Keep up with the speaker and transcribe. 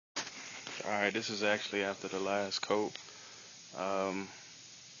Alright, this is actually after the last coat. Um,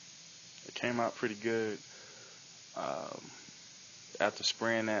 it came out pretty good. Um, After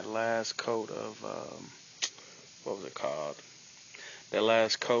spraying that last coat of, what was it called? That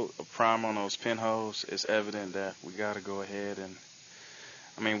last coat of primer on those pinholes, it's evident that we got to go ahead and,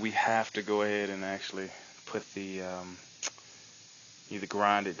 we have to go ahead and actually put the, either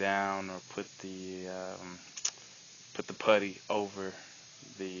grind it down or put the putty over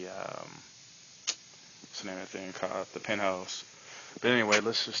the, what's the name of that thing called? The pinholes. But anyway,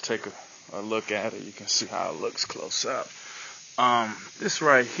 let's just take a look at it. You can see how it looks close up. This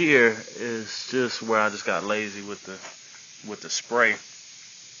right here is just where I just got lazy with the spray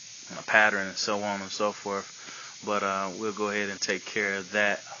and the pattern and so on and so forth. But we'll go ahead and take care of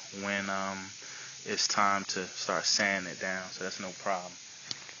that when it's time to start sanding it down. So that's no problem.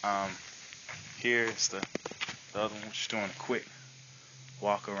 Here is the other one. Just doing a quick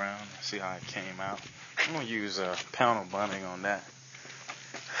walk around and see how it came out. I'm gonna use panel bonding on that.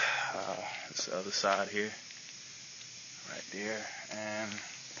 This other side here, right there, and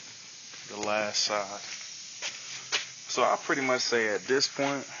the last side. So I'll pretty much say at this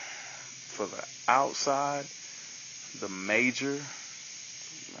point, for the outside, the major,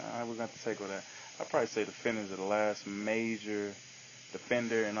 we're going to have to take with that. I'll probably say the fenders are the last major, the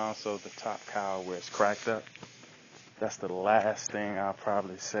fender and also the top cowl where it's cracked up. That's the last thing I'll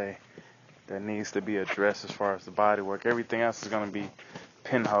probably say that needs to be addressed as far as the body work. Everything else is going to be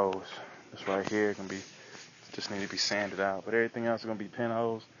pinholes. This right here can be, just need to be sanded out. But everything else is going to be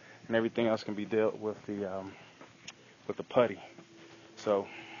pinholes, and everything else can be dealt with the putty. So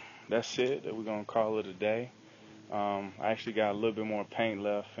that's it. We're going to call it a day. I actually got a little bit more paint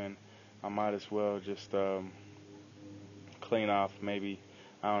left, and I might as well just clean off maybe,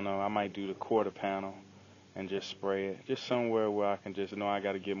 I don't know, I might do the quarter panel and just spray it. Just somewhere where I can just know I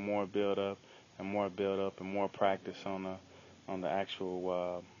got to get more build up and more practice on the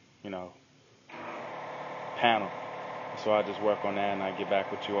actual, panel. So I just work on that and I get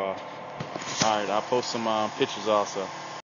back with you all. Alright, I'll post some pictures also.